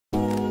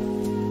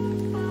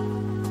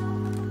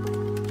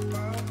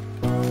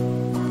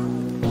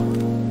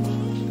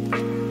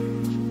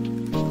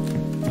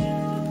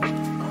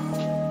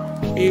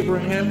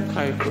Abraham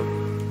Kuyper.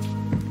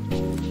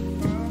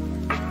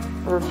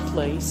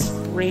 Birthplace,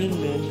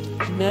 Raymond,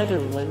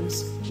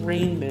 Netherlands,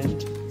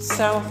 Raymond,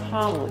 South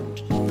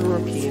Holland,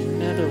 European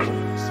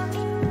Netherlands.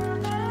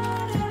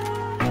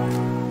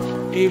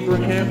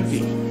 Abraham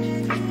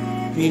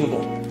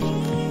Venable.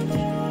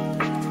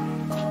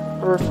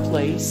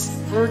 Birthplace,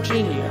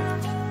 Virginia,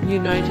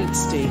 United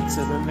States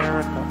of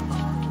America.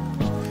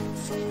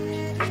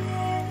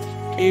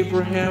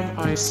 Abraham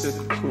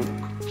Isaac Kook.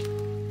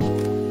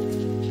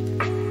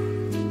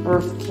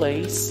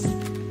 Birthplace,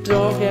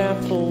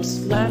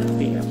 Daugaupils,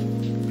 Latvia.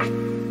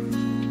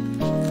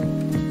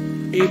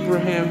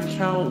 Abraham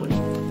Cowley.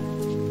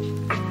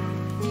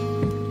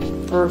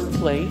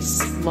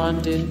 Birthplace,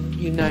 London,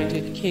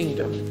 United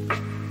Kingdom.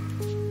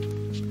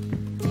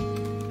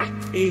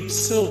 Abe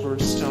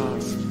Silverstein.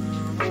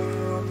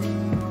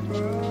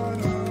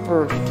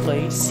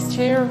 Birthplace,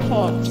 Terre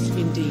Haute,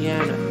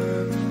 Indiana.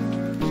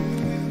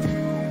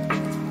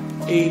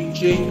 Abe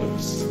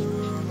Jacobs.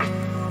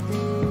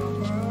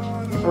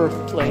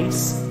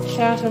 Birthplace,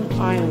 Chatham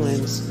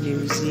Islands,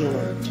 New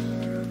Zealand.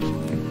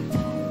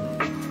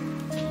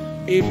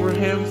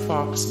 Abraham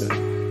Foxman.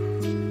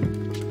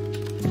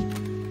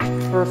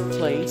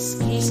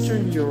 Birthplace,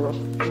 Eastern Europe,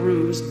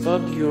 Rus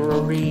Bug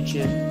Euro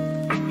region,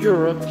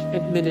 Europe,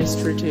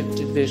 administrative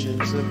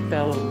divisions of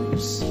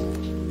Belarus.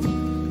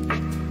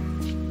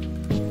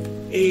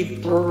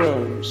 Abe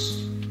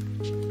Burrows.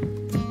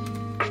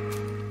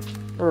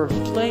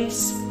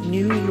 Birthplace,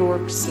 New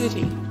York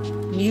City,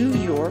 New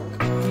York,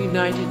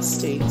 United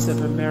States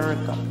of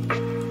America.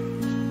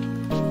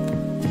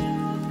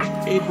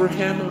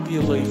 Abraham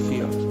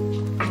Abulafia.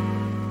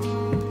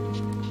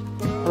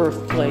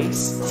 Birthplace,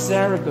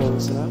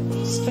 Zaragoza,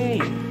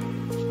 Spain.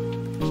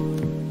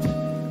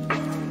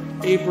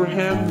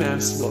 Abraham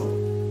Maslow.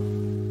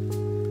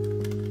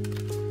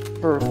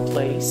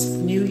 Birthplace,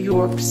 New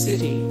York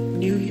City,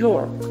 New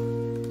York.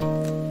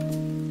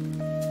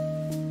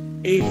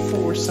 Abe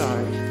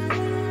Forsyth.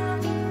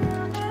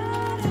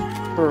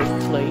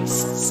 Birthplace,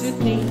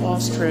 Sydney,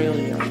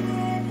 Australia.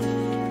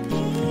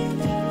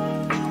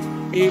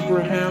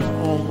 Abraham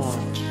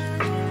Almont.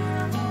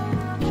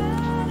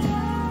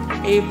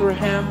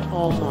 Abraham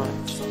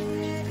Almont.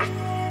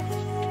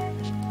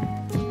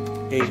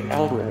 Abe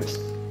Alvarez.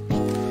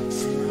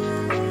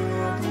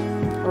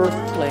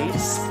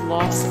 Birthplace,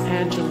 Los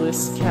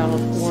Angeles,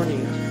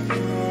 California.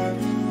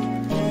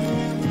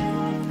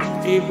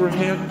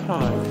 Abraham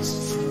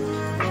Pines.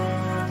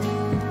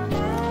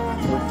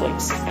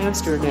 Birthplace,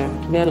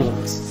 Amsterdam,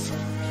 Netherlands.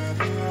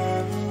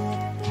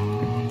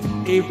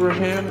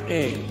 Abraham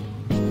A.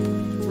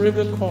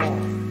 Ribakov.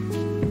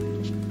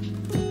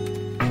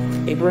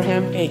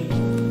 Abraham A.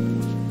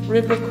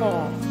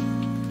 Ribakov.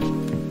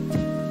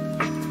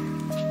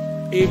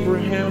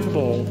 Abraham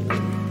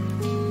Baldwin.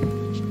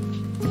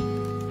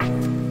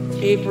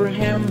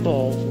 Abraham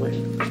Baldwin.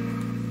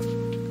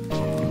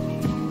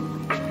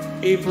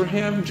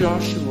 Abraham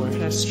Joshua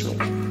Hestrel.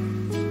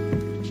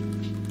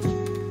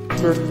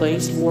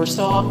 Birthplace,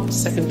 Warsaw,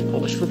 Second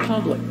Polish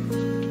Republic.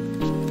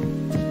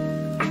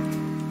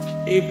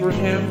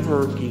 Abraham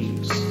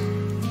Verghese.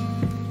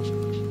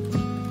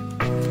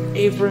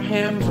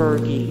 Abraham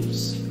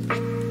Verghese.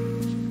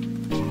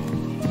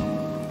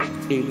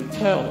 Abe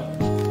Pell.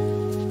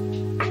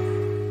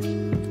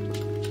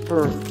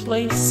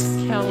 Birthplace,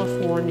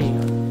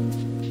 California.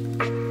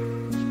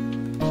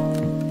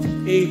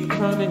 Abe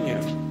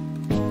Cunningham.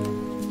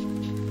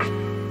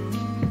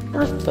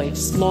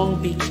 Birthplace,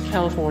 Long Beach,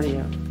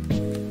 California.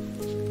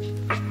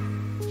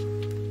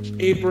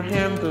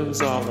 Abraham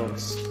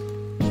Gonzalez.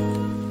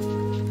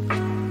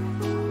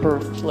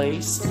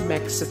 Birthplace,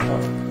 Mexico.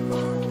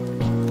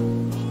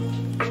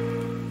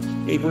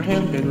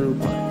 Abraham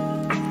Venable.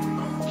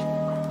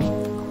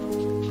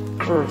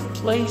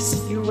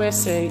 Birthplace,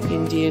 USA,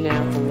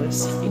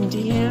 Indianapolis,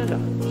 Indiana.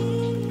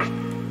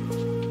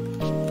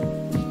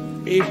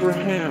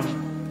 Abraham.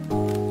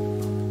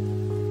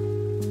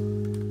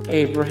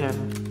 Abe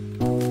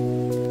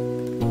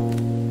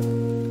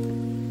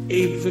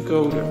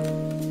Vigoda.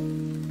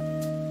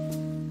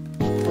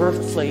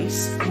 Birthplace,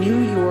 New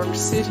York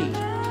City,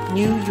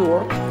 New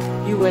York,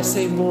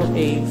 USA. More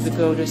Abe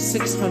Vigoda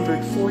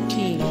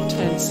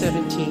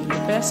 614-1017.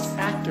 Best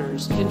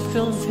actors in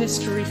film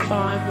history.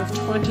 5 of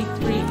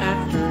 23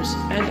 actors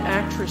and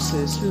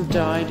actresses who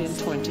died in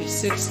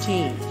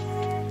 2016.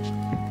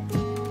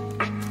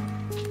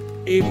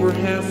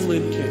 Abraham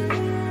Lincoln.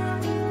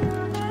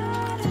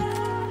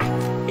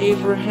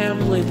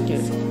 Abraham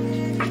Lincoln.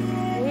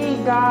 Hey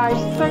guys,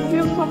 thank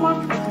you so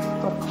much for the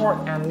support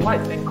and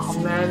like and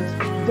comment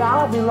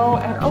down below,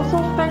 and also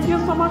thank you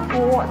so much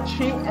for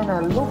watching, and I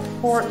look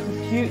forward to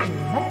see you in the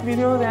next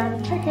video.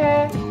 Then take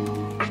care,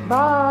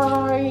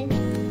 bye.